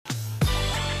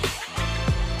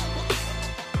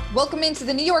Welcome into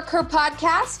the YorkHER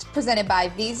podcast presented by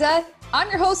Visa. I'm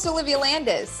your host, Olivia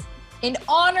Landis. In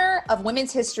honor of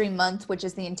Women's History Month, which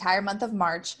is the entire month of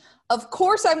March, of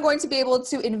course, I'm going to be able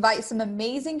to invite some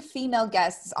amazing female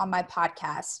guests on my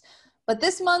podcast. But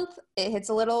this month, it hits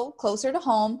a little closer to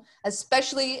home,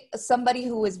 especially somebody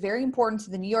who is very important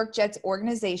to the New York Jets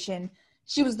organization.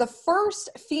 She was the first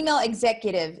female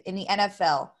executive in the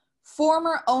NFL,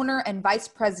 former owner and vice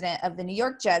president of the New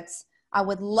York Jets. I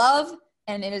would love,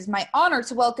 and it is my honor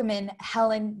to welcome in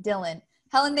Helen Dillon.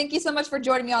 Helen, thank you so much for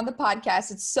joining me on the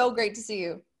podcast. It's so great to see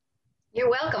you. You're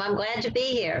welcome. I'm glad to be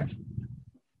here.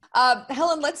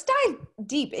 Helen, let's dive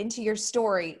deep into your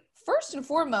story. First and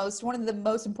foremost, one of the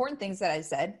most important things that I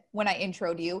said when I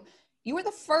introed you, you were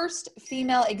the first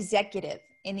female executive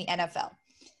in the NFL.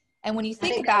 And when you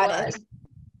think about it,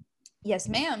 yes,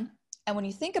 ma'am. And when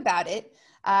you think about it,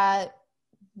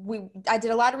 I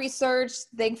did a lot of research,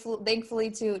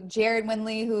 thankfully to Jared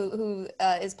Winley, who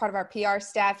is part of our PR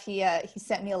staff. He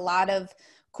sent me a lot of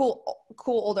cool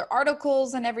older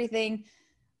articles and everything.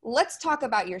 Let's talk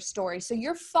about your story. So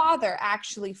your father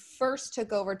actually first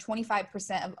took over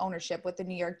 25% of ownership with the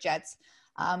New York Jets.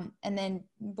 And then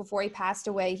before he passed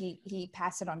away, he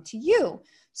passed it on to you.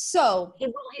 So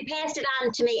he passed it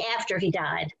on to me after he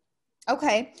died.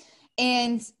 Okay.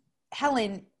 And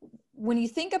Helen, when you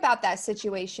think about that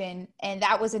situation, and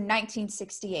that was in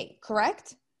 1968,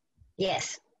 correct?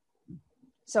 Yes.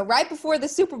 So right before the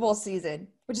Super Bowl season,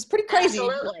 which is pretty crazy.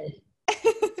 Absolutely.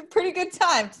 Pretty good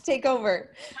time to take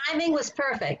over. Timing was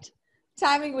perfect.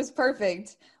 Timing was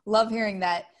perfect. Love hearing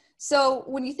that. So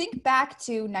when you think back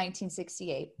to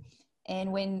 1968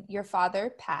 and when your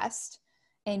father passed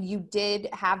and you did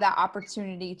have that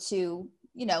opportunity to,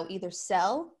 either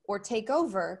sell or take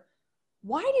over,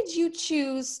 why did you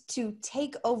choose to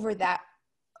take over that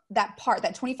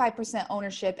 25%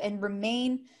 ownership and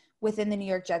remain within the New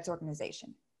York Jets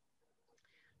organization?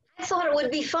 I thought it would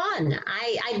be fun.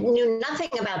 I knew nothing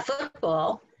about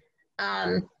football,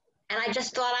 and I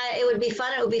just thought it would be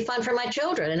fun. It would be fun for my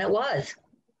children, and it was.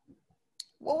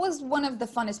 What was one of the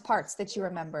funnest parts that you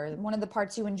remember? One of the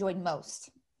parts you enjoyed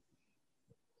most?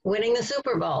 Winning the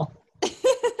Super Bowl.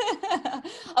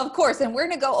 Of course, and we're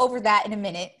going to go over that in a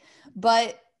minute,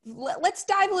 but let's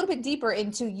dive a little bit deeper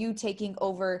into you taking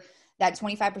over that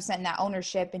 25% and that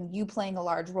ownership and you playing a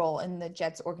large role in the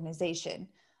Jets organization.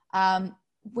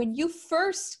 When you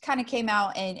first kind of came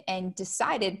out and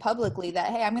decided publicly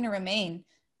that, hey, I'm going to remain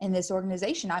in this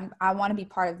organization, I want to be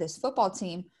part of this football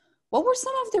team, what were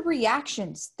some of the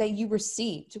reactions that you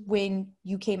received when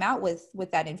you came out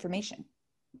with that information?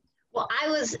 Well, I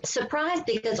was surprised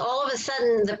because all of a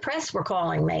sudden the press were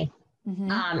calling me, and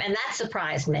that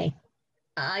surprised me.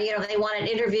 They wanted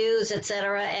interviews, et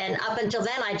cetera, and up until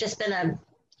then, I'd just been a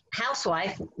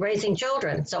housewife raising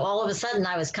children. So all of a sudden,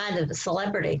 I was kind of a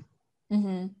celebrity.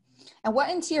 Mm-hmm. And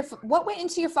what went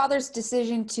into your father's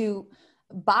decision to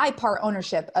buy part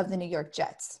ownership of the New York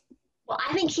Jets? Well,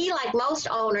 I think he, like most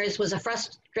owners, was a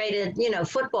frustrated,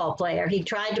 football player. He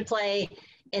tried to play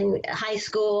in high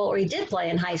school, or he did play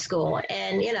in high school,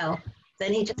 and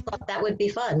then he just thought that would be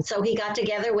fun. So he got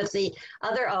together with the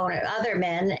other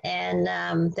men,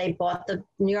 and they bought the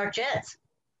New York Jets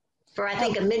for, I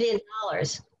think, $1 million.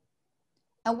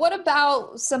 And what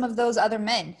about some of those other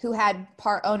men who had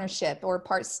part ownership or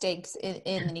part stakes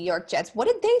in the New York Jets? What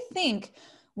did they think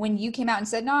when you came out and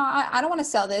said, no, I don't want to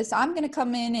sell this. I'm going to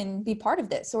come in and be part of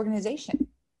this organization?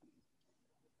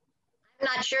 I'm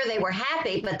not sure they were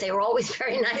happy, but they were always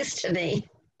very nice to me.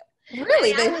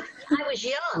 Really? I was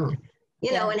young,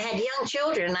 and had young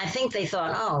children. And I think they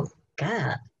thought, oh,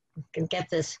 God, I can get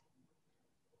this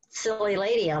silly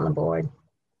lady on the board.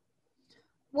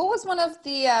 What was one of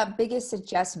the biggest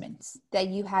adjustments that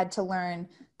you had to learn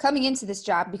coming into this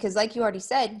job? Because like you already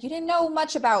said, you didn't know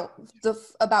much about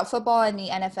football and the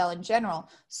NFL in general.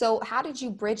 So how did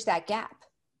you bridge that gap?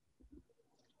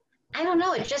 I don't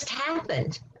know. It just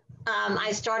happened.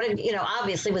 I started,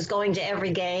 obviously was going to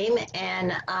every game,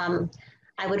 and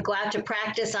I would go out to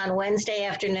practice on Wednesday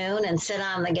afternoon and sit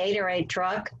on the Gatorade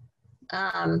truck.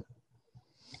 And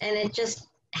it just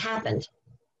happened.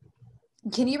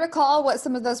 Can you recall what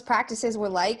some of those practices were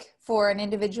like for an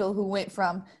individual who went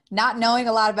from not knowing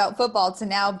a lot about football to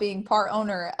now being part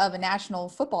owner of a national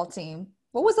football team?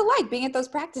 What was it like being at those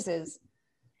practices?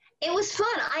 It was fun.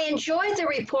 I enjoyed the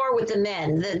rapport with the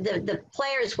men. The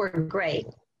players were great,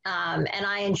 and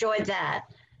I enjoyed that.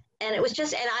 And it was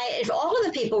just, all of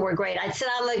the people were great. I'd sit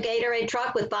on the Gatorade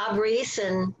truck with Bob Reese,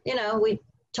 and we'd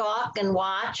talk and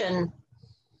watch, and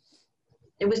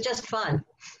it was just fun.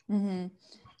 Mm-hmm.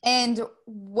 And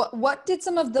what did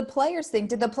some of the players think?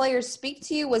 Did the players speak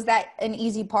to you? Was that an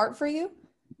easy part for you?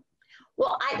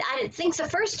 Well, I think the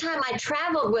first time I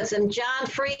traveled with them, John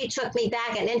Free took me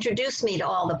back and introduced me to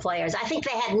all the players. I think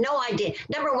they had no idea.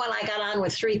 Number one, I got on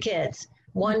with three kids,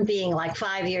 one being like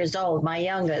 5 years old, my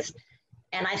youngest.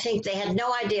 And I think they had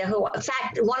no idea who. In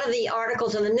fact, one of the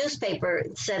articles in the newspaper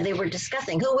said they were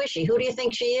discussing, who is she? Who do you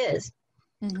think she is?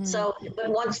 Mm-hmm. So, but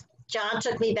once John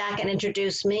took me back and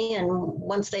introduced me, and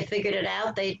once they figured it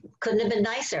out, they couldn't have been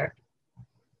nicer.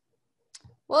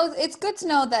 Well, it's good to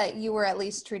know that you were at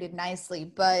least treated nicely,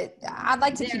 but I'd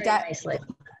like to keep that nicely.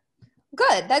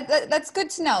 Good. That's good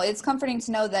to know. It's comforting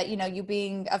to know that, you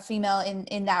being a female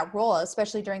in that role,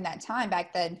 especially during that time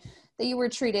back then, that you were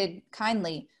treated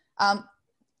kindly.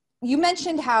 You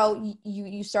mentioned how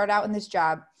you started out in this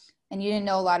job and you didn't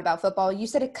know a lot about football. You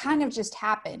said it kind of just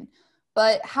happened,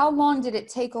 but how long did it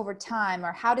take over time,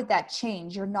 or how did that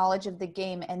change your knowledge of the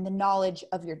game and the knowledge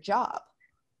of your job?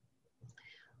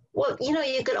 Well,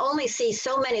 you could only see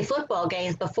so many football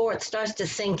games before it starts to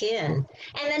sink in.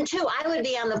 And then, too, I would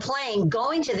be on the plane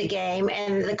going to the game,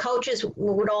 and the coaches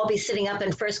would all be sitting up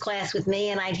in first class with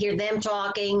me, and I'd hear them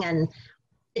talking, and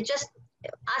it just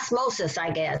osmosis,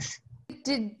 I guess.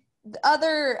 Did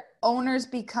other owners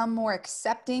become more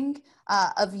accepting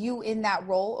of you in that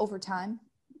role over time?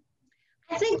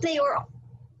 I think they were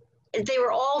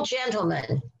all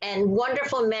gentlemen and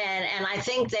wonderful men, and I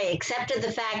think they accepted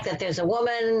the fact that there's a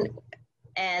woman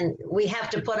and we have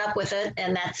to put up with it,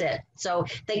 and that's it. So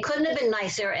they couldn't have been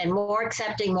nicer and more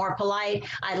accepting, more polite.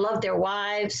 I loved their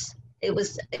wives. It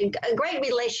was a great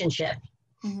relationship.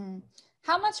 Mm-hmm.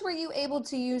 How much were you able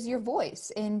to use your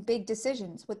voice in big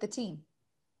decisions with the team?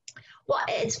 Well,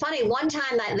 it's funny. One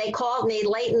time that they called me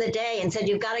late in the day and said,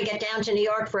 you've got to get down to New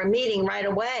York for a meeting right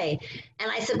away. And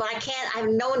I said, but I can't, I have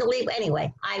no one to leave.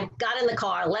 Anyway, I got in the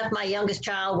car, left my youngest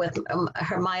child with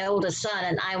my oldest son,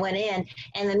 and I went in.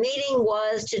 And the meeting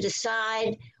was to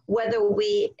decide whether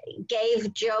we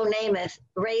gave Joe Namath,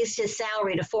 raised his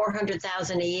salary to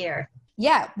 $400,000 a year.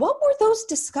 Yeah. What were those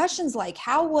discussions like?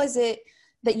 How was it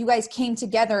that you guys came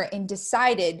together and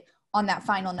decided on that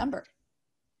final number?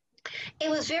 It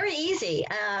was very easy.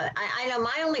 I know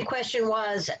my only question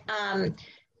was, how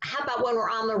about when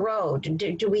we're on the road?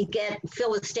 Do we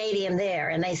fill the stadium there?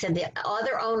 And they said the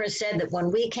other owners said that when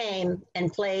we came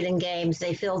and played in games,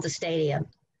 they filled the stadium.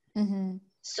 Mm-hmm.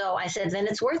 So I said, then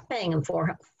it's worth paying them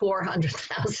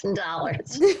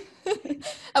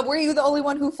 $400,000. Were you the only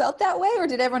one who felt that way, or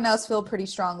did everyone else feel pretty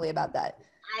strongly about that?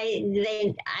 I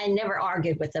never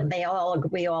argued with them. We all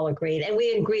agreed, and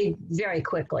we agreed very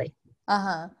quickly.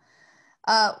 Uh-huh.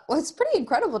 Well, it's pretty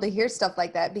incredible to hear stuff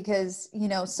like that because,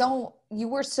 so you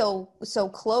were so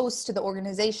close to the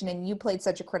organization and you played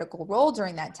such a critical role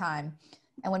during that time.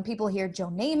 And when people hear Joe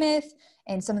Namath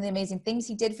and some of the amazing things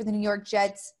he did for the New York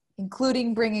Jets,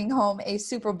 including bringing home a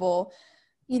Super Bowl,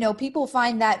 people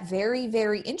find that very,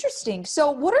 very interesting.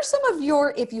 So what are some of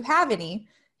your, if you have any,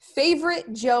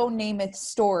 favorite Joe Namath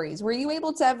stories? Were you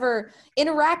able to ever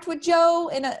interact with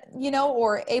Joe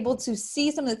or able to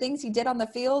see some of the things he did on the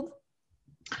field?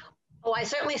 Oh, I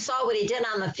certainly saw what he did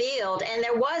on the field. And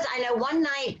I know one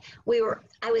night we were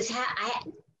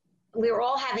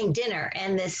all having dinner,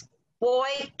 and this boy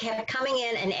kept coming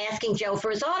in and asking Joe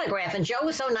for his autograph. And Joe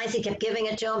was so nice, he kept giving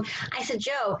it to him. I said,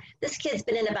 Joe, this kid's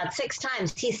been in about 6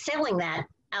 times. He's selling that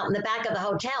out in the back of the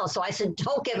hotel. So I said,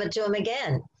 don't give it to him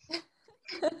again.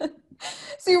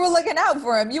 So you were looking out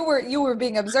for him. You were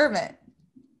being observant.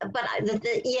 But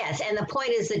yes, and the point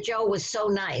is that Joe was so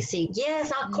nice.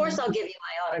 Of course I'll give you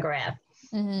my autograph.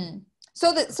 Mm-hmm.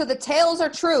 So the tales are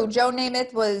true. Joe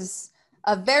Namath was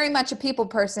very much a people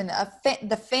person,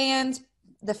 the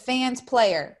fans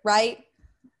player, right?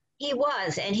 He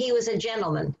was, and he was a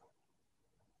gentleman.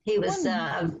 He was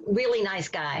a really nice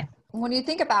guy. When you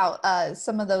think about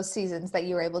some of those seasons that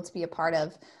you were able to be a part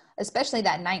of, especially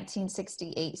that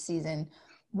 1968 season,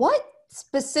 what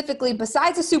specifically,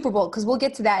 besides the Super Bowl, because we'll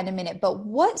get to that in a minute, but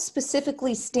what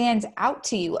specifically stands out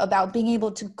to you about being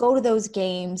able to go to those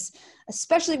games,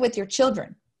 especially with your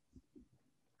children?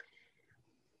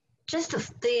 Just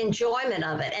the enjoyment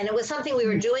of it. And it was something we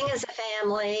were doing as a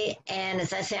family. And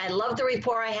as I say, I loved the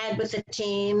rapport I had with the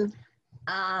team.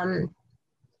 And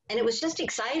it was just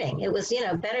exciting. It was,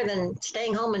 better than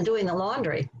staying home and doing the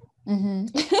laundry. Mm-hmm.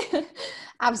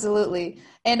 Absolutely.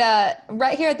 And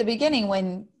right here at the beginning,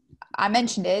 when I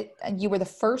mentioned it, you were the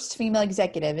first female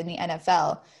executive in the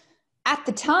NFL. At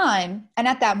the time and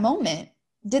at that moment,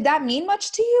 did that mean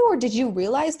much to you, or did you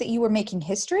realize that you were making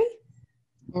history?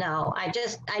 No, I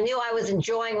knew I was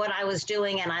enjoying what I was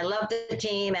doing, and I loved the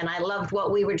team, and I loved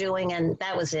what we were doing, and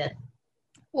that was it.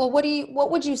 Well,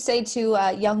 what would you say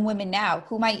to young women now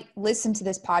who might listen to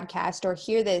this podcast or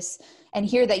hear this and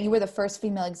hear that you were the first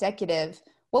female executive?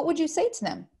 What would you say to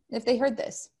them if they heard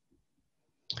this?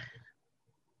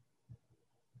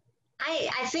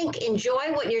 I think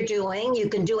enjoy what you're doing. You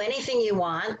can do anything you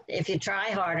want if you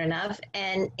try hard enough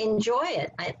and enjoy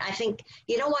it. I think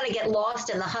you don't want to get lost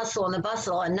in the hustle and the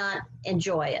bustle and not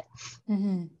enjoy it.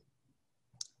 Mm-hmm.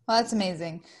 Well, that's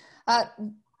amazing.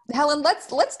 Helen, let's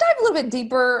dive a little bit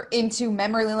deeper into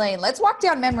memory lane. Let's walk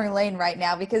down memory lane right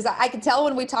now, because I could tell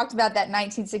when we talked about that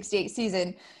 1968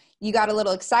 season, you got a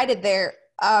little excited there.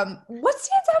 What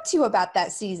stands out to you about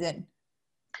that season?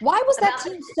 Why was that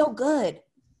team so good?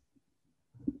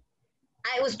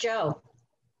 It was Joe.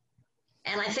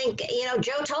 And I think,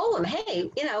 Joe told him, hey,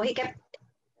 he kept,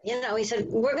 he said,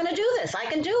 we're going to do this. I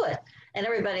can do it. And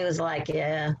everybody was like,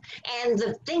 yeah. And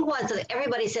the thing was that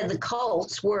everybody said the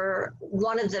Colts were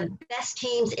one of the best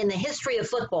teams in the history of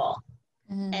football.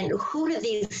 Mm-hmm. And who did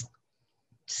these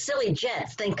silly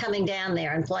Jets think coming down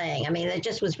there and playing? I mean, it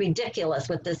just was ridiculous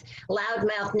with this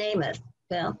loudmouth Namath.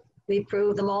 Well, we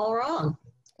proved them all wrong.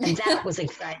 And that was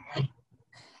exciting.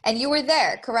 And you were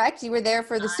there, correct? You were there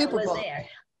for the Super Bowl. I was there.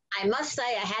 I must say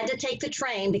I had to take the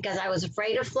train because I was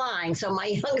afraid of flying. So my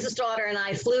youngest daughter and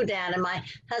I flew down, and my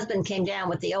husband came down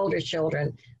with the older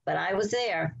children. But I was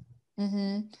there.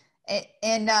 Mm-hmm.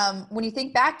 And when you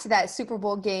think back to that Super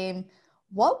Bowl game,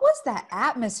 what was that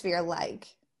atmosphere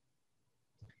like?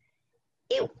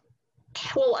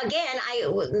 Well, again,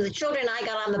 the children and I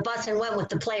got on the bus and went with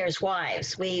the players'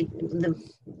 wives. We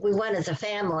went as a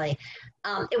family.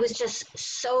 It was just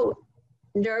so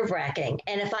nerve-wracking.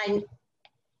 And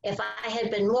if I had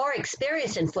been more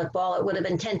experienced in football, it would have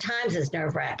been 10 times as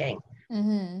nerve-wracking.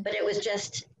 Mm-hmm. But it was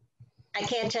just, I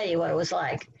can't tell you what it was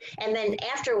like. And then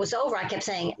after it was over, I kept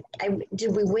saying,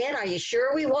 did we win? Are you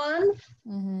sure we won?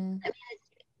 Mm-hmm. I mean,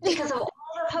 because of all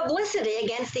the publicity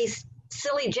against these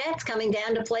silly Jets coming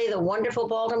down to play the wonderful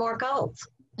Baltimore Colts.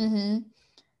 Mm-hmm.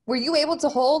 Were you able to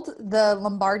hold the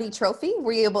Lombardi trophy?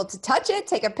 Were you able to touch it,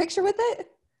 take a picture with it?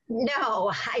 No,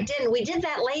 I didn't. We did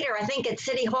that later, I think, at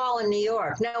City Hall in New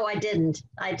York. No, I didn't.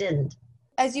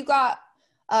 As you got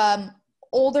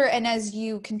older and as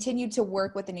you continued to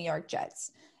work with the New York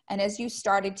Jets, and as you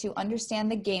started to understand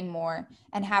the game more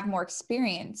and have more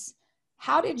experience,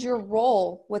 how did your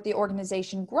role with the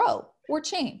organization grow or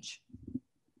change?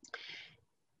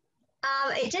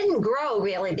 It didn't grow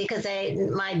really because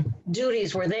my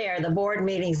duties were there, the board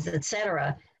meetings,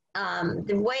 etc.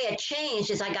 The way it changed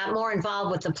is I got more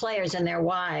involved with the players and their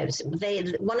wives.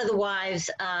 One of the wives,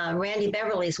 Randy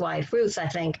Beverly's wife, Ruth, I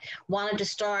think, wanted to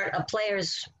start a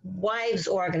players' wives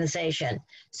organization.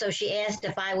 So she asked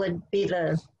if I would be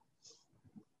the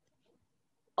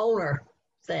owner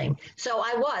thing. So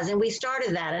I was, and we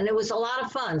started that, and it was a lot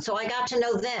of fun. So I got to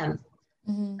know them.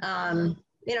 Mm-hmm.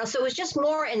 So it was just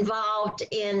more involved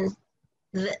in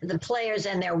the players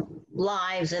and their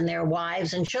lives and their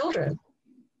wives and children.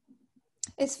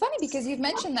 It's funny because you've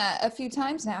mentioned that a few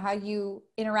times now, how you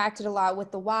interacted a lot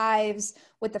with the wives,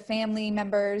 with the family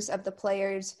members of the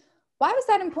players. Why was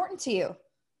that important to you?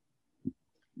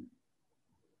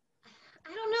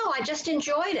 I don't know. I just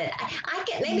enjoyed it.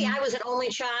 Maybe I was an only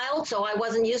child, so I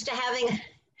wasn't used to having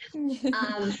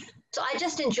so I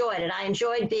just enjoyed it. I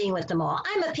enjoyed being with them all.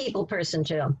 I'm a people person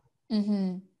too.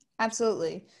 Mm-hmm.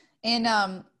 Absolutely.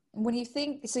 And when you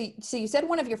think, so you said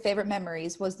one of your favorite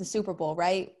memories was the Super Bowl,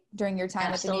 right? During your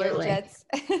time Absolutely. with the New York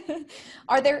Jets.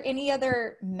 Are there any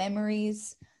other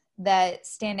memories that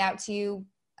stand out to you?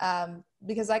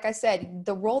 Because like I said,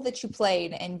 the role that you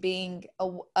played and being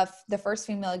the first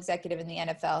female executive in the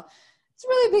NFL, it's a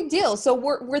really big deal. So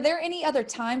were there any other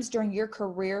times during your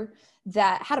career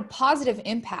that had a positive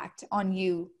impact on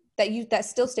you that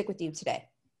still stick with you today?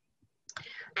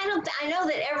 I know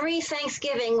that every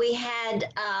Thanksgiving we had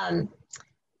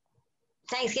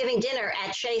Thanksgiving dinner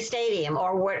at Shea Stadium,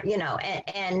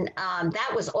 and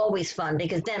that was always fun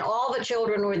because then all the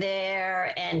children were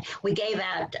there, and we gave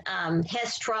out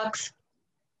Hess trucks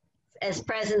as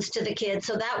presents to the kids.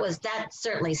 So that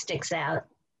certainly sticks out.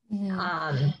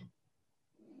 Mm-hmm.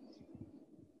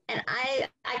 And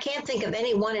I can't think of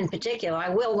any one in particular. I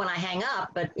will when I hang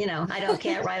up, but I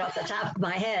can't right off the top of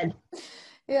my head.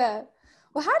 Yeah.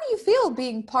 Well, how do you feel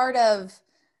being part of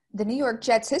the New York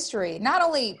Jets history? Not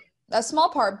only a small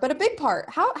part, but a big part.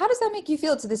 How does that make you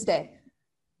feel to this day?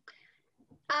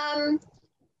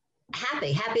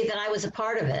 Happy that I was a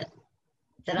part of it,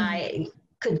 that I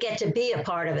could get to be a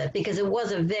part of it, because it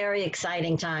was a very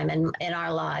exciting time in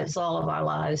our lives, all of our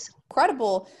lives.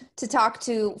 Incredible to talk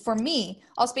to, for me,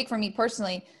 I'll speak for me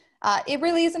personally. It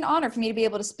really is an honor for me to be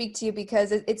able to speak to you,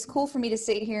 because it's cool for me to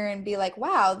sit here and be like,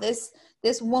 wow, this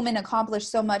woman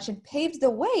accomplished so much and paved the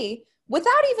way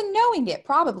without even knowing it,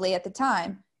 probably at the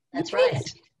time. That's right.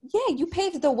 Yeah, you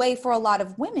paved the way for a lot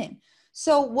of women.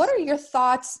 So what are your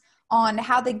thoughts on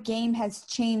how the game has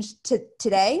changed to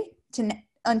today,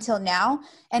 until now,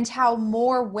 and how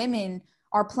more women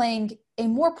are playing a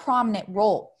more prominent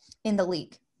role in the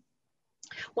league?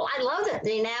 Well, I love that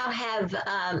they now have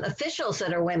officials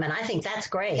that are women. I think that's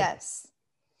great. Yes.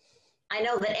 I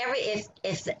know that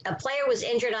if a player was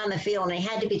injured on the field and he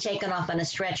had to be taken off on a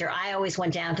stretcher, I always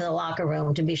went down to the locker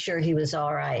room to be sure he was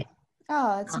all right.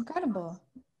 Oh, that's incredible.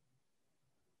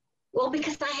 Well,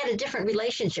 because I had a different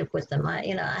relationship with them. I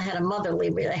had a motherly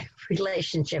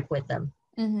relationship with them.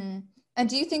 Mm-hmm. And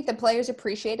do you think the players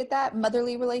appreciated that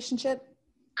motherly relationship?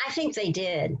 I think they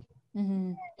did.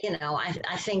 Mm-hmm.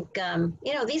 I think,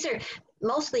 these are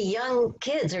mostly young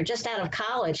kids are just out of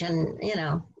college, and,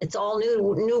 it's all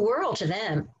new world to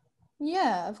them.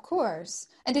 Yeah, of course.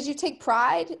 And did you take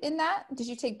pride in that? Did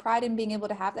you take pride in being able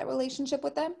to have that relationship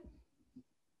with them?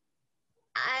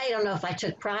 I don't know if I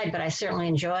took pride, but I certainly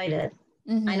enjoyed it.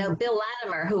 Mm-hmm. I know Bill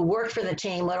Latimer, who worked for the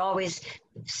team, would always,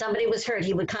 if somebody was hurt,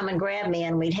 he would come and grab me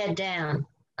and we'd head down.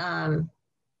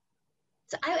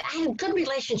 So I had a good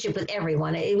relationship with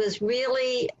everyone. It was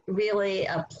really, really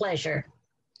a pleasure.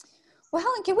 Well,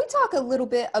 Helen, can we talk a little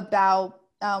bit about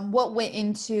what went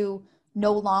into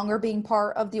no longer being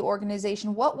part of the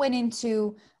organization? What went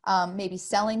into maybe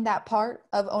selling that part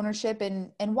of ownership,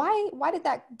 and why did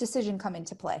that decision come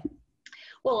into play?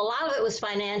 Well, a lot of it was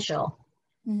financial.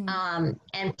 Mm-hmm.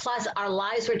 And plus our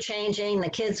lives were changing. The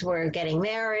kids were getting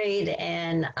married,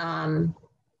 and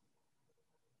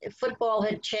football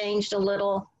had changed a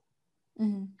little.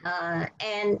 Mm-hmm.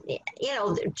 And,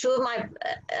 two of my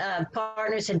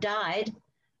partners had died.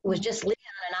 It was just Leon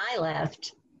and I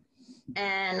left.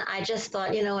 And I just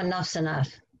thought, enough's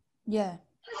enough. Yeah.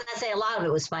 I say a lot of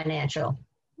it was financial.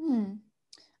 Hmm.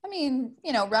 I mean,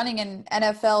 running an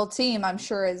NFL team, I'm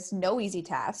sure, is no easy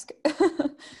task.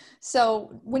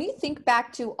 So when you think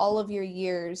back to all of your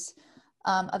years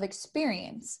of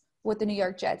experience with the New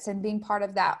York Jets and being part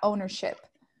of that ownership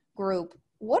group,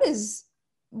 what is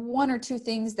one or two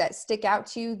things that stick out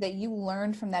to you that you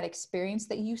learned from that experience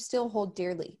that you still hold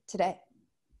dearly today?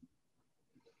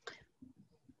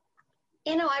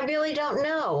 I really don't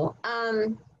know.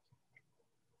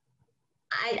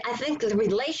 I think the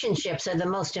relationships are the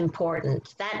most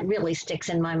important. That really sticks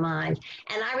in my mind.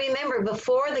 And I remember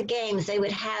before the games, they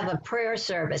would have a prayer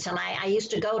service, and I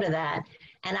used to go to that.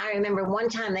 And I remember one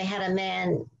time they had a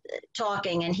man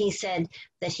talking, and he said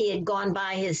that he had gone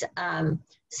by his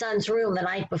son's room the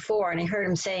night before, and he heard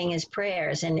him saying his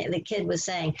prayers. And the kid was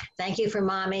saying, "Thank you for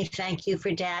mommy, thank you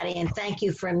for daddy, and thank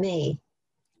you for me."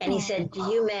 And he said, "Do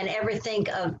you men ever think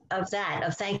of that,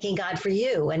 of thanking God for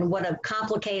you and what a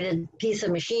complicated piece of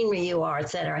machinery you are,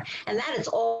 et cetera?" And that has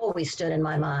always stood in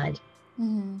my mind.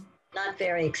 Mm-hmm. Not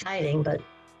very exciting, but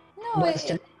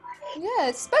yeah,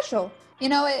 it's special.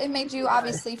 It made you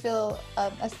obviously feel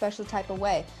a special type of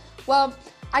way. Well,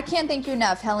 I can't thank you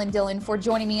enough, Helen Dillon, for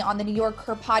joining me on the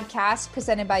YorkHER podcast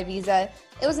presented by Visa.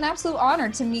 It was an absolute honor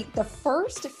to meet the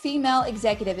first female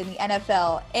executive in the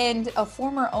NFL and a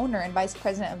former owner and vice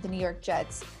president of the New York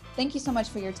Jets. Thank you so much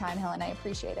for your time, Helen. I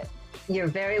appreciate it. You're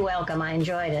very welcome. I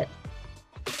enjoyed it.